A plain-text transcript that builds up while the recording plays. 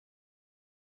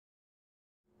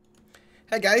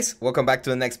Hey guys, welcome back to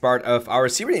the next part of our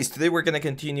series. Today we're going to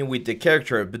continue with the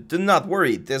character, but do not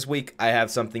worry, this week I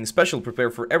have something special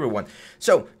prepared for everyone.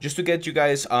 So, just to get you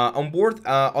guys on board,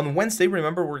 on Wednesday,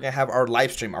 remember we're going to have our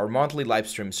live stream, our monthly live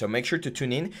stream, so make sure to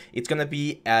tune in. It's going to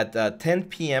be at 10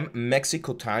 p.m.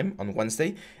 Mexico time on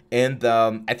Wednesday, and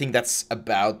I think that's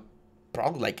about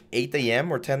probably like 8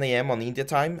 a.m. or 10 a.m. on India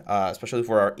time, especially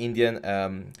for our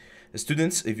Indian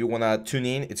students. If you want to tune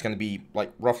in, it's going to be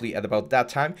like roughly at about that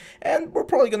time, and we're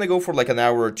probably going to go for like an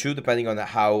hour or two depending on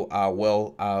how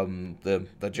well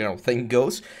the general thing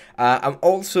goes. I'm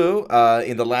also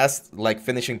in the last like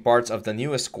finishing parts of the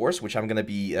newest course, which I'm going to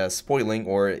be spoiling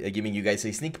or giving you guys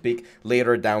a sneak peek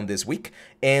later down this week.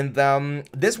 And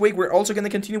this week we're also going to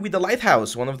continue with the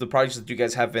Lighthouse, one of the projects that you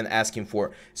guys have been asking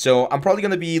for. So I'm probably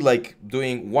going to be like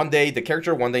doing one day the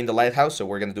character, one day in the Lighthouse. So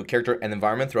we're going to do character and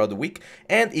environment throughout the week.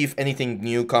 And if anything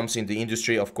new comes in the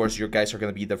industry, of course, you guys are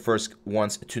going to be the first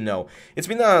ones to know. It's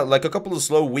been like a couple of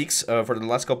slow weeks for the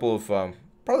last couple of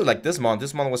probably like this month.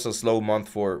 This month was a slow month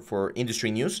for industry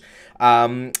news.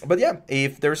 But yeah,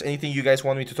 if there's anything you guys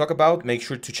want me to talk about, make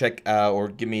sure to check or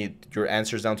give me your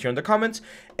answers down here in the comments.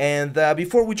 And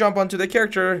before we jump onto the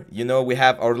character, you know, we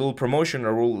have our little promotion,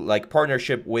 our little like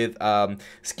partnership with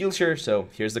Skillshare. So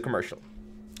here's the commercial.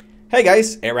 Hey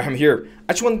guys, Abraham here.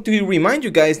 I just want to remind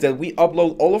you guys that we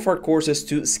upload all of our courses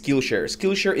to Skillshare.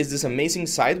 Skillshare is this amazing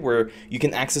site where you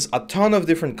can access a ton of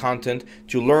different content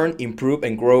to learn, improve,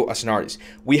 and grow as an artist.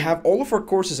 We have all of our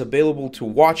courses available to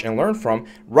watch and learn from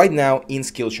right now in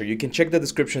Skillshare. You can check the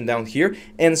description down here,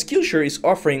 and Skillshare is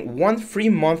offering 1 free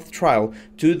month trial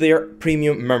to their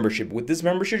premium membership. With this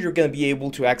membership, you're going to be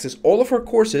able to access all of our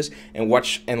courses and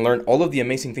watch and learn all of the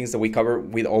amazing things that we cover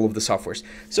with all of the softwares.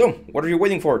 So, what are you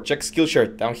waiting for? Check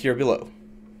Skillshare down here below.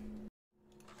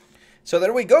 So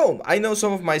there we go. I know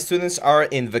some of my students are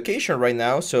in vacation right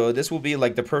now, so this will be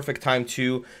like the perfect time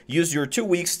to use your 2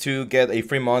 weeks to get a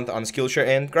free month on Skillshare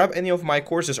and grab any of my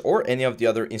courses or any of the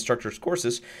other instructors'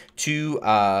 courses to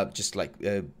just like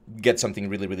get something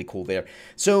really cool there.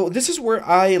 So this is where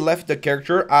I left the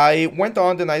character. I went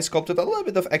on and I sculpted a little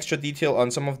bit of extra detail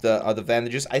on some of the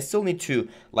bandages. I still need to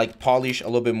like polish a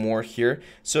little bit more here.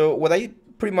 So what I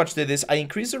pretty much did is I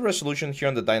increased the resolution here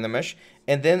on the Dynamesh,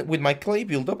 and then with my clay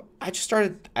buildup, I just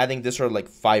started adding this sort of like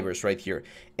fibers right here.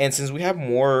 And since we have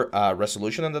more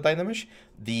resolution on the Dynamesh,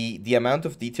 the amount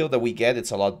of detail that we get,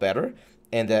 it's a lot better,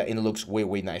 and it looks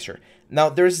way nicer. Now,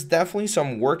 there's definitely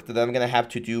some work that I'm gonna have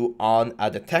to do on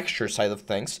the texture side of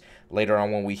things later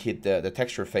on when we hit the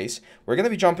texture phase. We're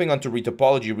gonna be jumping onto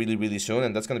retopology really soon,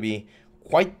 and that's gonna be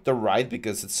quite the ride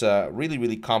because it's a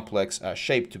really complex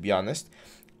shape, to be honest.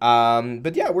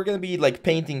 But yeah, we're gonna be like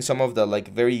painting some of the like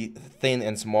very thin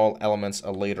and small elements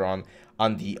later on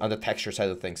the texture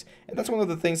side of things, and that's one of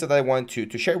the things that I want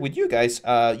to share with you guys.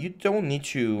 You don't need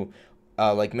to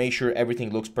like make sure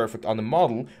everything looks perfect on the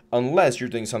model unless you're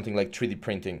doing something like 3D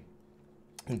printing.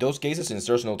 In those cases, since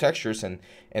there's no textures and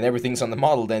everything's on the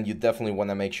model, then you definitely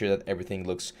want to make sure that everything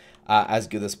looks as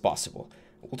good as possible.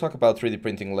 We'll talk about 3D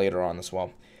printing later on as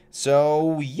well.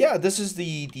 So yeah, this is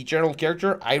the general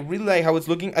character. I really like how it's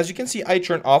looking. As you can see, I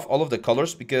turned off all of the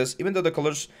colors because even though the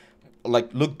colors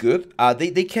like look good,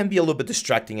 they can be a little bit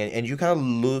distracting, and you kind of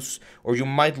lose, or you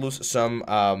might lose some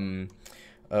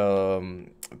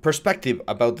perspective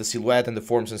about the silhouette and the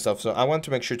forms and stuff. So I want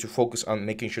to make sure to focus on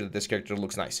making sure that this character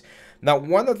looks nice. Now,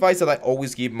 one advice that I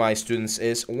always give my students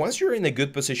is once you're in a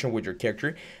good position with your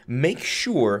character, make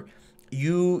sure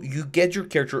you get your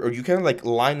character, or you kind of like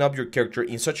line up your character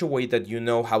in such a way that you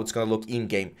know how it's going to look in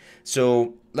game.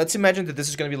 So let's imagine that this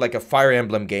is going to be like a Fire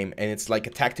Emblem game, and it's like a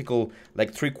tactical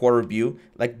like 3/4 view.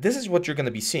 Like this is what you're going to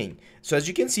be seeing. So as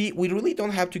you can see, we really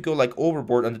don't have to go like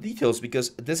overboard on the details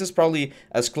because this is probably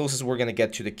as close as we're going to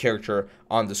get to the character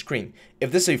on the screen.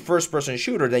 If this is a first-person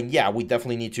shooter, then yeah, we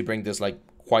definitely need to bring this like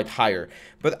quite higher,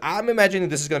 but I'm imagining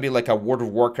this is gonna be like a World of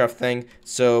Warcraft thing,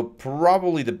 so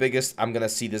probably the biggest I'm gonna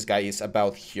see this guy is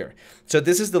about here. So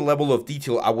this is the level of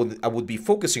detail I would be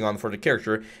focusing on for the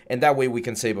character, and that way we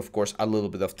can save, of course, a little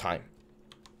bit of time.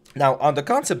 Now on the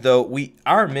concept though, we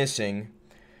are missing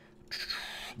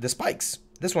the spikes.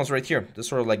 This one's right here, this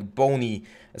sort of like bony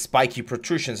spiky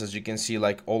protrusions, as you can see,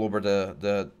 like all over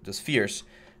the spheres.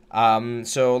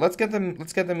 So let's get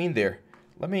them in there.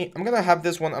 I'm gonna have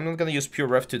this one. I'm not gonna use pure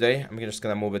ref today. I'm just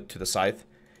gonna move it to the side,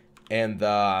 and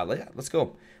yeah, let's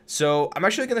go. So I'm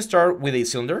actually gonna start with a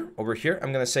cylinder over here.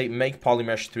 I'm gonna say make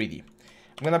polymesh 3D.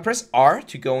 I'm gonna press R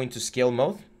to go into scale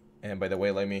mode. And by the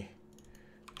way, let me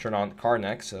turn on car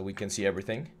neck so we can see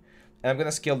everything. And I'm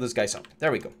gonna scale this guys up.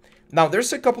 There we go. Now,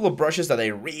 there's a couple of brushes that I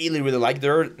really, really like.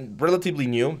 They're relatively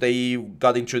new. They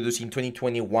got introduced in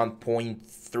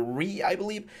 2021.3, I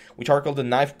believe, which are called the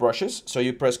knife brushes. So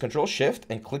you press Control Shift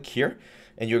and click here,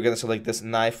 and you're going to select this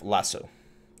knife lasso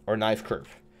or knife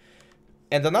curve.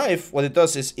 And the knife, what it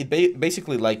does is it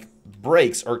basically like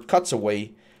breaks or cuts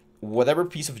away whatever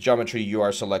piece of geometry you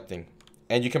are selecting.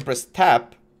 And you can press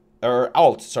Tab, or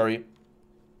Alt, sorry,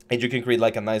 and you can create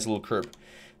like a nice little curve.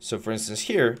 So for instance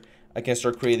here, I can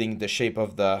start creating the shape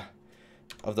of the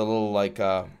little like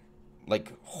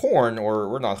horn,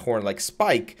 or not horn, like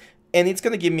spike, and it's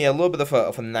gonna give me a little bit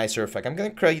of a nicer effect. I'm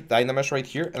gonna create Dynamesh right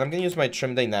here, and I'm gonna use my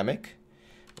trim dynamic,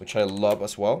 which I love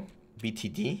as well,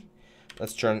 BTD.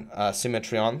 Let's turn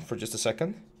symmetry on for just a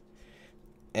second,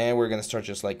 and we're gonna start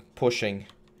just like pushing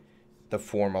the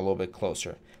form a little bit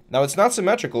closer. Now it's not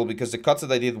symmetrical because the cuts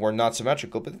that I did were not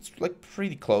symmetrical, but it's like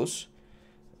pretty close.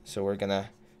 So we're gonna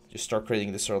just start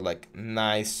creating this sort of like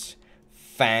nice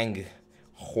fang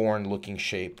horn looking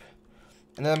shape.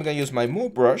 And then I'm gonna use my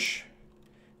move brush,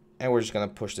 and we're just gonna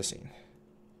push this in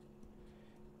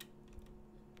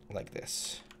like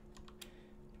this.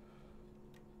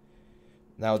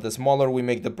 Now the smaller we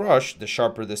make the brush, the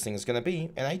sharper this thing is gonna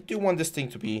be, and I do want this thing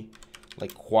to be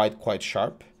like quite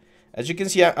sharp. As you can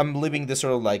see, I'm leaving this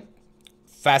sort of like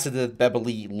faceted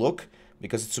bevelly look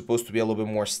because it's supposed to be a little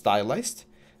bit more stylized.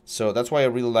 So that's why I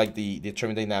really like the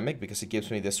trim dynamic, because it gives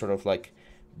me this sort of like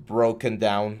broken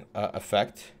down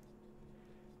effect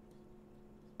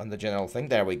on the general thing.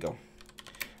 There we go.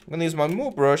 I'm gonna use my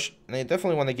move brush, and I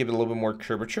definitely want to give it a little bit more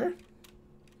curvature.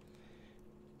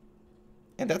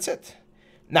 And that's it.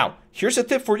 Now, here's a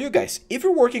tip for you guys. If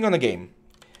you're working on a game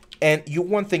and you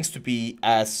want things to be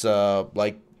as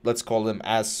like, let's call them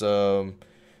as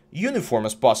uniform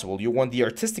as possible, you want the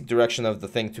artistic direction of the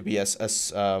thing to be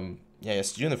as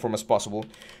uniform as possible,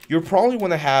 you'll probably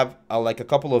want to have like a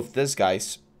couple of these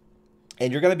guys,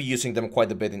 and you're going to be using them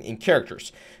quite a bit in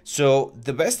characters. So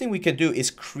the best thing we can do is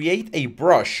create a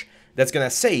brush that's going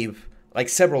to save like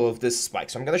several of these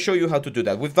spikes. So I'm going to show you how to do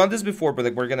that. We've done this before,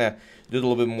 but we're going to do it a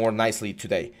little bit more nicely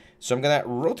today. So I'm going to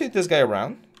rotate this guy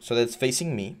around so that it's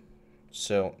facing me.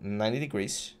 So 90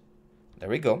 degrees. There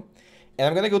we go. And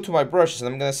I'm going to go to my brushes,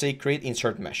 and I'm going to say create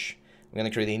insert mesh. I'm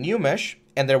going to create a new mesh,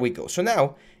 and there we go. So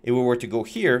now if we were to go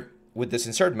here with this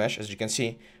insert mesh, as you can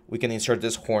see, we can insert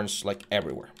these horns like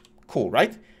everywhere. Cool,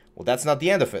 right? Well, that's not the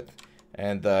end of it.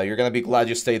 And you're going to be glad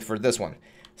you stayed for this one.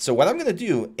 So what I'm going to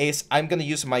do is I'm going to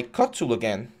use my cut tool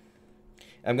again.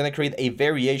 I'm going to create a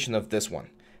variation of this one.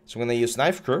 So I'm going to use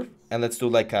knife curve, and let's do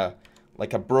like a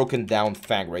broken down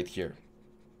fang right here.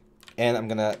 And I'm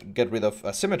going to get rid of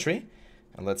symmetry,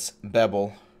 and let's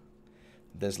bevel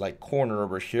this like corner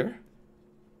over here.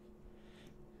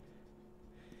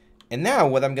 And now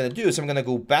what I'm going to do is I'm going to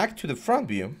go back to the front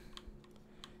view,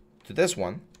 to this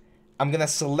one. I'm going to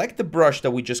select the brush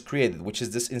that we just created, which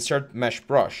is this insert mesh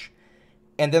brush.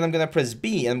 And then I'm going to press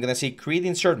B, and I'm going to say create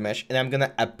insert mesh, and I'm going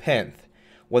to append.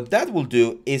 What that will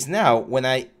do is now when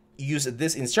I use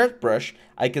this insert brush,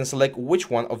 I can select which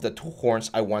one of the two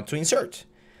horns I want to insert.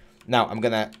 Now I'm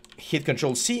going to hit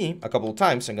Control C a couple of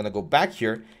times. I'm going to go back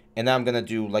here, and now I'm going to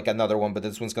do like another one, but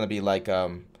this one's going to be like,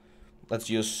 I'm going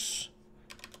to use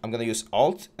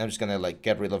Alt. I'm just going to like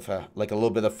get rid of like a little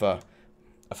bit of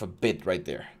a bit right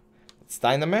there. It's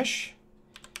Dynamesh,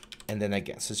 and then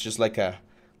again, so it's just like a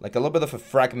little bit of a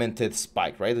fragmented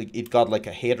spike, right? Like it got like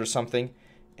a hit or something,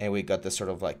 and we got this sort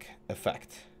of like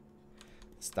effect.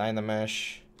 It's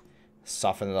Dynamesh,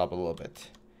 soften it up a little bit,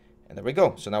 and there we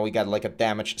go. So now we got like a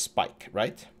damaged spike,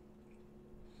 right?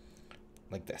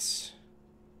 Like this.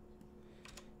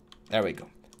 There we go.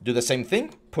 Do the same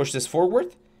thing, push this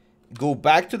forward, go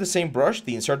back to the same brush,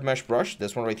 the insert mesh brush,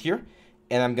 this one right here,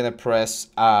 and I'm gonna press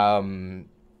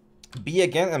B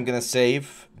again. I'm gonna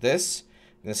save this.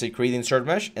 I'm gonna say create insert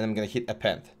mesh, and I'm gonna hit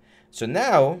append. So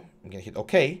now I'm gonna hit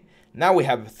OK. Now we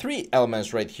have 3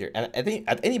 elements right here, and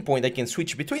at any point I can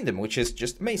switch between them, which is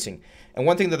just amazing. And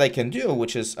one thing that I can do,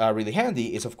 which is really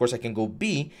handy, is of course I can go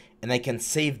B, and I can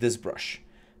save this brush.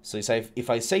 So if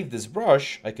I save this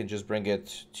brush, I can just bring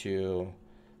it to,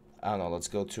 I don't know, let's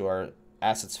go to our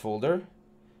assets folder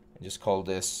and just call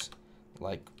this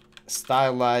like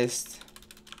stylized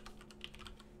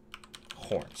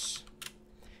horns.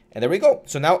 And there we go.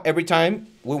 So now every time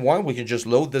we want, we can just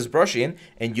load this brush in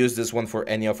and use this one for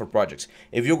any of our projects.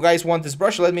 If you guys want this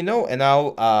brush, let me know, and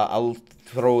I'll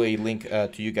throw a link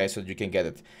to you guys so that you can get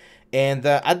it. And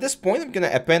at this point, I'm going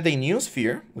to append a new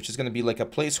sphere, which is going to be like a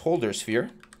placeholder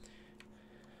sphere.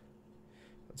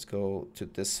 Let's go to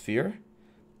this sphere.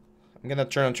 I'm going to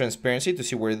turn on transparency to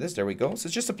see where it is. There we go. So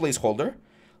it's just a placeholder.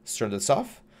 Let's turn this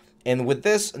off. And with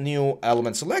this new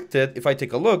element selected, if I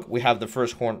take a look, we have the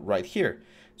first horn right here.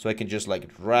 So I can just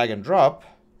like drag and drop,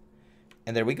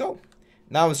 and there we go.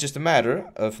 Now it's just a matter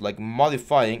of like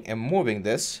modifying and moving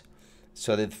this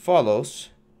so that it follows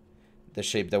the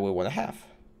shape that we want to have.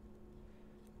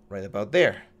 Right about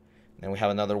there. Then we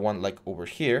have another one like over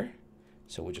here.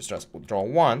 So we just draw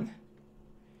one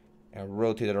and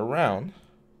rotate it around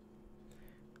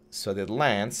so that it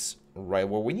lands right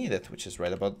where we need it, which is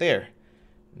right about there.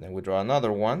 And then we draw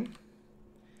another one.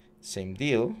 Same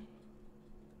deal.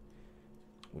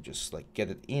 We just like get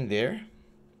it in there.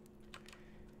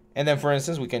 And then for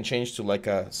instance, we can change to like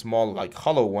a small like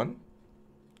hollow one.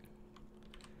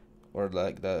 Or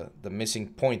like the missing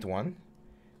point one.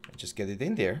 And just get it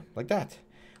in there like that.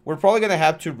 We're probably gonna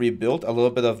have to rebuild a little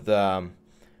bit of the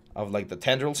like the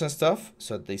tendrils and stuff,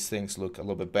 so that these things look a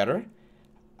little bit better.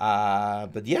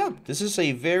 But yeah, this is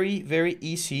a very, very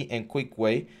easy and quick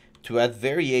way to add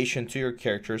variation to your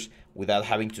characters without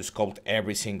having to sculpt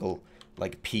every single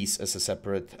like piece as a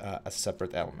separate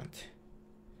element.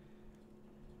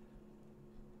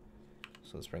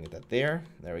 So let's bring it that there.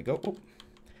 There we go. Oop.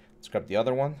 Let's grab the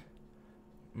other one.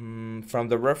 From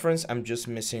the reference, I'm just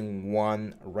missing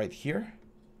one right here.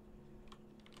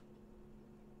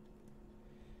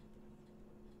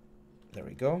 There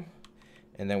we go.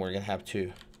 And then we're gonna have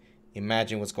to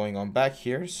imagine what's going on back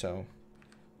here. So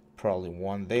probably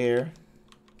one there.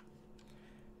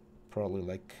 Probably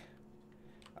like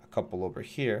a couple over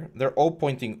here. They're all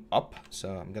pointing up,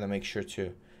 so I'm gonna make sure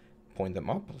to point them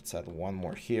up. Let's add one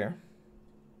more here.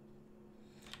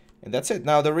 And that's it.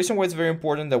 Now, the reason why it's very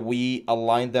important that we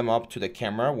align them up to the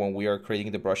camera when we are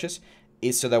creating the brushes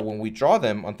is so that when we draw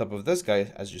them on top of this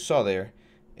guy, as you saw there,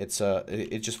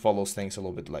 it just follows things a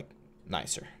little bit like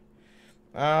nicer.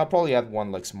 I'll probably add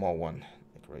one like small one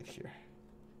like right here.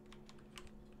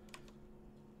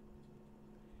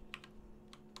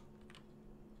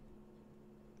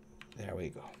 There we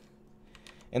go.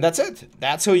 And that's it.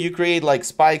 That's how you create like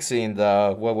spikes in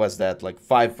the, what was that, like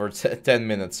 5 or 10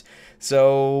 minutes.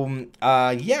 So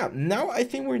yeah, now I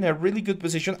think we're in a really good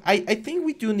position. I think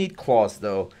we do need claws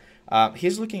though.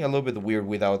 He's looking a little bit weird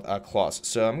without claws.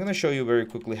 So I'm gonna show you very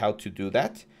quickly how to do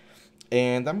that.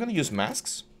 And I'm gonna use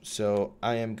masks. So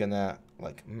I am gonna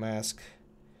like mask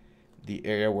the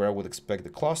area where I would expect the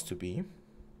claws to be.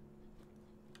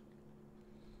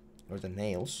 Or the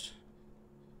nails.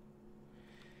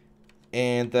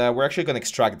 And we're actually going to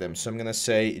extract them. So I'm going to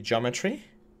say geometry,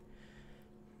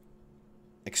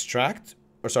 extract,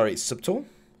 or sorry, subtool,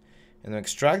 and then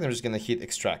extract. I'm just going to hit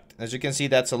extract. As you can see,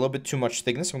 that's a little bit too much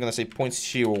thickness. I'm going to say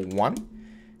 0.01,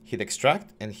 hit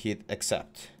extract, and hit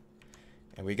accept.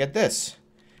 And we get this.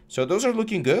 So those are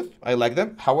looking good. I like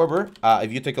them. However,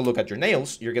 if you take a look at your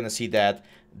nails, you're going to see that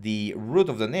the root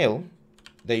of the nail,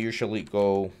 they usually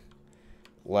go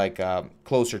like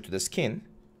closer to the skin.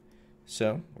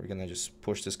 So we're gonna just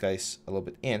push this guys a little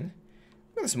bit in.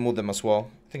 I'm gonna smooth them as well.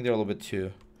 I think they're a little bit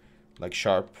too like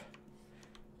sharp.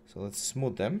 So let's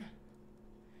smooth them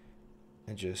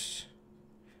and just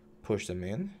push them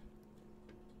in.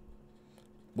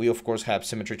 We of course have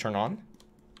symmetry turned on.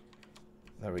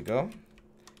 There we go.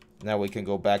 Now we can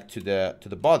go back to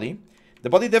the body. The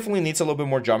body definitely needs a little bit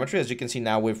more geometry. As you can see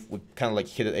now, we've kind of like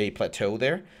hit a plateau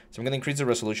there. So I'm gonna increase the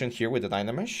resolution here with the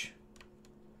Dynamesh.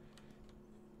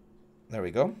 There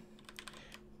we go.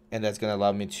 And that's gonna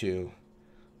allow me to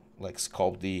like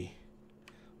sculpt the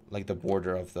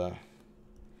border of the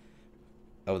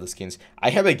skins. I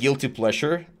have a guilty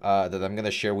pleasure that I'm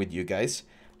gonna share with you guys.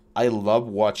 I love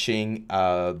watching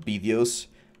videos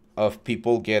of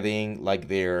people getting like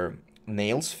their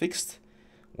nails fixed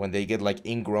when they get like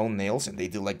ingrown nails and they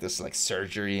do like this like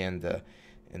surgery and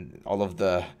all of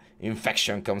the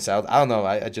infection comes out. I don't know.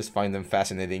 I just find them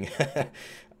fascinating.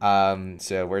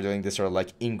 So we're doing this sort of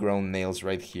like ingrown nails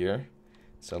right here.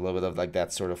 So a little bit of like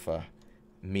that sort of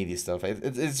meaty stuff.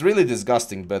 It's really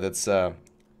disgusting, but it's I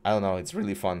don't know, it's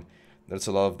really fun. There's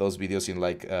a lot of those videos in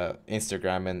like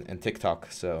Instagram and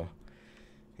TikTok. So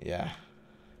yeah,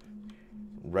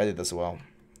 Reddit as well.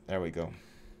 There we go.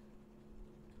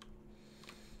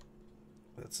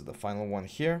 That's the final one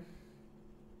here.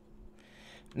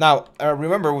 Now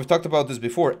remember, we've talked about this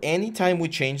before. Anytime we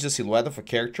change the silhouette of a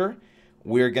character,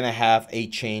 we're gonna have a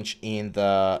change in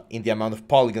the amount of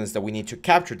polygons that we need to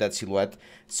capture that silhouette.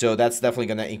 So that's definitely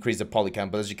gonna increase the poly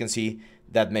count. But as you can see,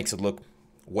 that makes it look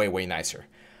way nicer.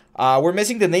 We're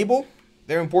missing the navel.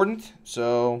 They're important.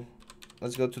 So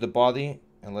let's go to the body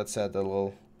and let's add a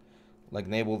little like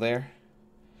navel there.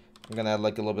 I'm gonna add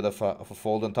like a little bit of a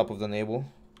fold on top of the navel.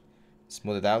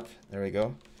 Smooth it out. There we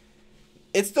go.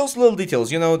 it's those little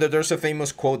details, you know, that there's a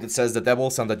famous quote that says the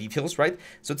devil's on the details, right?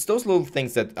 So it's those little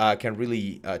things that can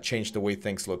really change the way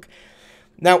things look.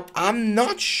 Now, I'm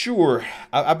not sure,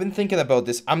 I've been thinking about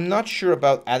this, I'm not sure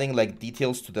about adding like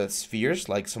details to the spheres,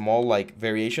 like small like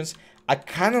variations. I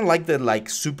kind of like the like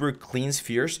super clean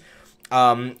spheres.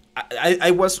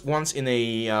 I was once in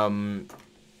a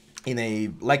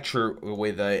lecture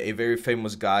with a very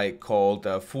famous guy called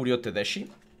Furio Tedeschi.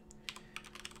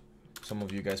 Some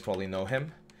of you guys probably know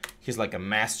him. He's like a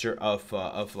master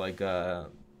of like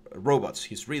robots.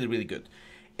 He's really, really good.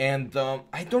 And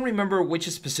I don't remember which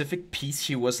specific piece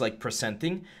he was like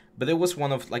presenting, but it was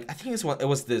one of like, I think it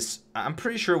was this. I'm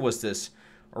pretty sure it was this,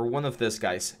 or one of these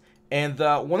guys. And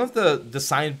one of the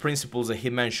design principles that he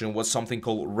mentioned was something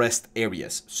called rest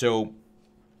areas. So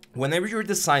whenever you're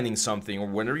designing something or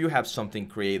whenever you have something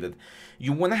created,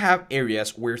 you want to have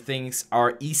areas where things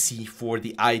are easy for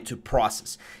the eye to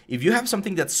process. If you have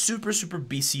something that's super, super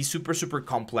busy, super, super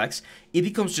complex, it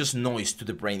becomes just noise to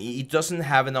the brain. It doesn't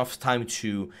have enough time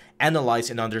to analyze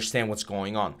and understand what's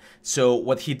going on. So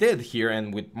what he did here,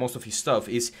 and with most of his stuff,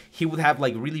 is he would have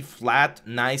like really flat,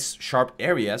 nice, sharp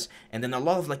areas, and then a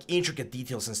lot of like intricate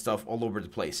details and stuff all over the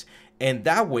place. And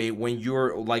that way, when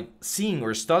you're like seeing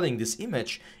or studying this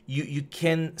image, you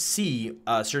can see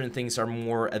certain things are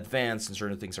more advanced and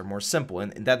certain things are more simple,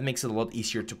 and that makes it a lot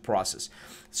easier to process.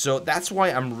 So that's why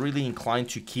I'm really inclined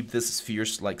to keep this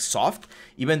spheres like soft,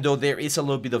 even though there is a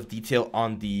little bit of detail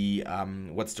on the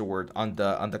what's the word, on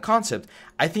the concept.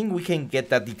 I think we can get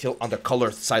that detail on the color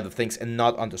side of things and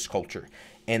not on the sculpture,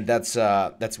 and that's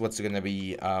what's gonna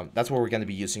be that's what we're gonna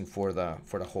be using for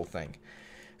the whole thing.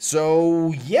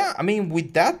 So yeah, I mean,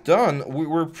 with that done, we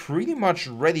were pretty much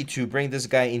ready to bring this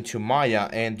guy into Maya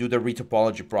and do the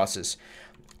retopology process.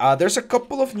 There's a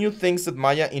couple of new things that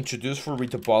Maya introduced for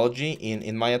retopology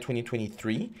in Maya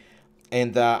 2023.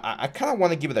 And I kind of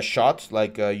want to give it a shot,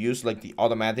 like use like the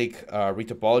automatic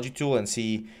retopology tool and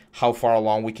see how far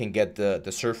along we can get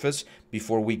the surface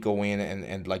before we go in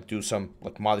and like do some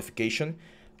like modification.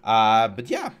 But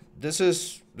yeah, this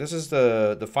is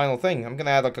the final thing. I'm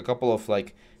gonna add like a couple of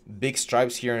like big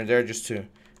stripes here and there just to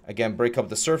again break up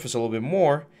the surface a little bit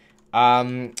more.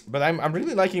 But I'm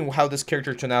really liking how this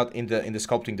character turned out in the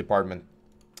sculpting department.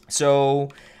 So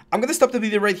I'm gonna stop the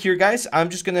video right here, guys. I'm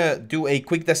just gonna do a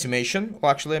quick decimation.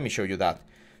 Well, actually, let me show you that,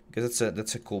 because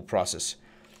that's a cool process.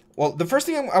 Well, the first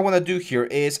thing I want to do here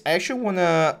is I actually want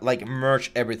to like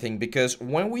merge everything, because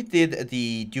when we did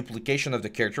the duplication of the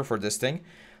character for this thing,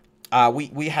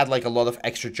 we had like a lot of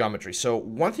extra geometry. So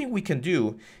one thing we can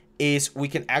do is we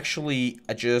can actually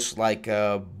just like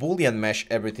Boolean mesh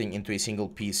everything into a single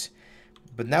piece.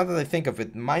 But now that I think of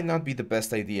it, might not be the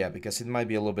best idea, because it might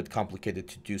be a little bit complicated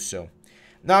to do so.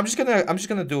 Now I'm just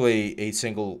gonna do a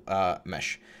single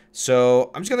mesh. So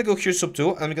I'm just gonna go here,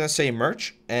 subtool, and I'm gonna say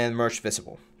merge and merge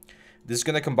visible. This is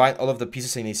gonna combine all of the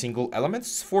pieces in a single element.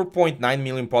 It's 4.9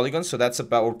 million polygons, so that's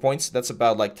about, or points, that's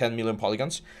about like 10 million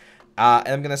polygons. And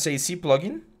I'm gonna say C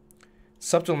plugin,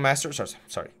 subtool master,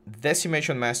 sorry,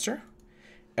 decimation master,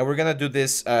 and we're gonna do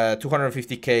this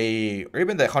 250k or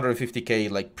even the 150k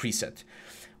like preset.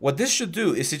 What this should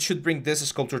do is it should bring this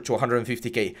sculpture to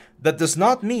 150k. That does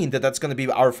not mean that that's going to be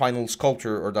our final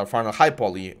sculpture or the final high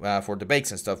poly for the bakes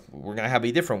and stuff. We're going to have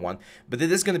a different one, but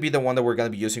it is going to be the one that we're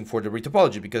going to be using for the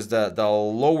retopology, because the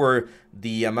lower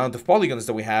the amount of polygons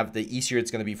that we have, the easier it's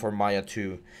going to be for Maya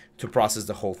to process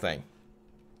the whole thing.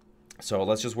 So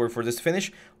let's just wait for this to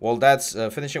finish. While that's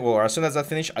finishing, well, as soon as that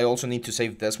finishes, I also need to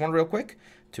save this one real quick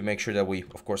to make sure that we,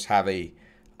 of course, have a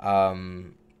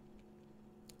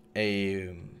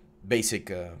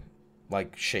basic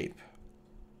like shape.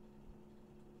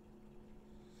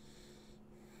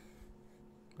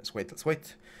 Let's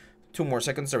wait 2 more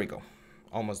seconds. There we go,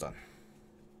 almost done.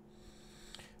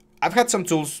 I've had some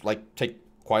tools like take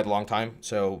quite a long time,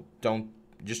 so don't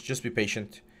just be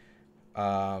patient.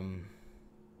 Let's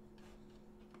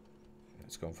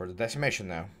go for the decimation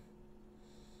now.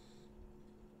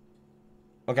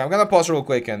 Okay, I'm gonna pause real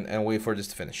quick and wait for this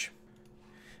to finish.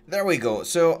 There we go.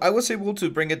 So I was able to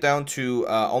bring it down to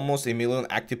almost 1 million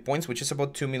active points, which is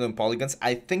about 2 million polygons.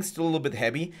 I think still a little bit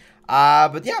heavy.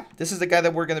 But yeah, this is the guy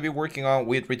that we're going to be working on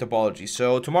with retopology.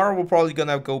 So tomorrow we're probably going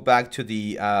to go back to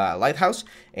the lighthouse.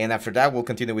 And after that, we'll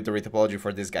continue with the retopology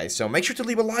for this guy. So make sure to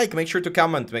leave a like, make sure to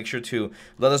comment, make sure to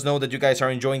let us know that you guys are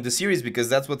enjoying the series, because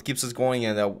that's what keeps us going,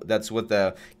 and that's what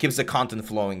keeps the content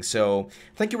flowing. So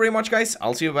thank you very much, guys.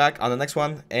 I'll see you back on the next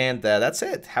one. And that's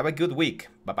it. Have a good week.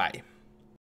 Bye-bye.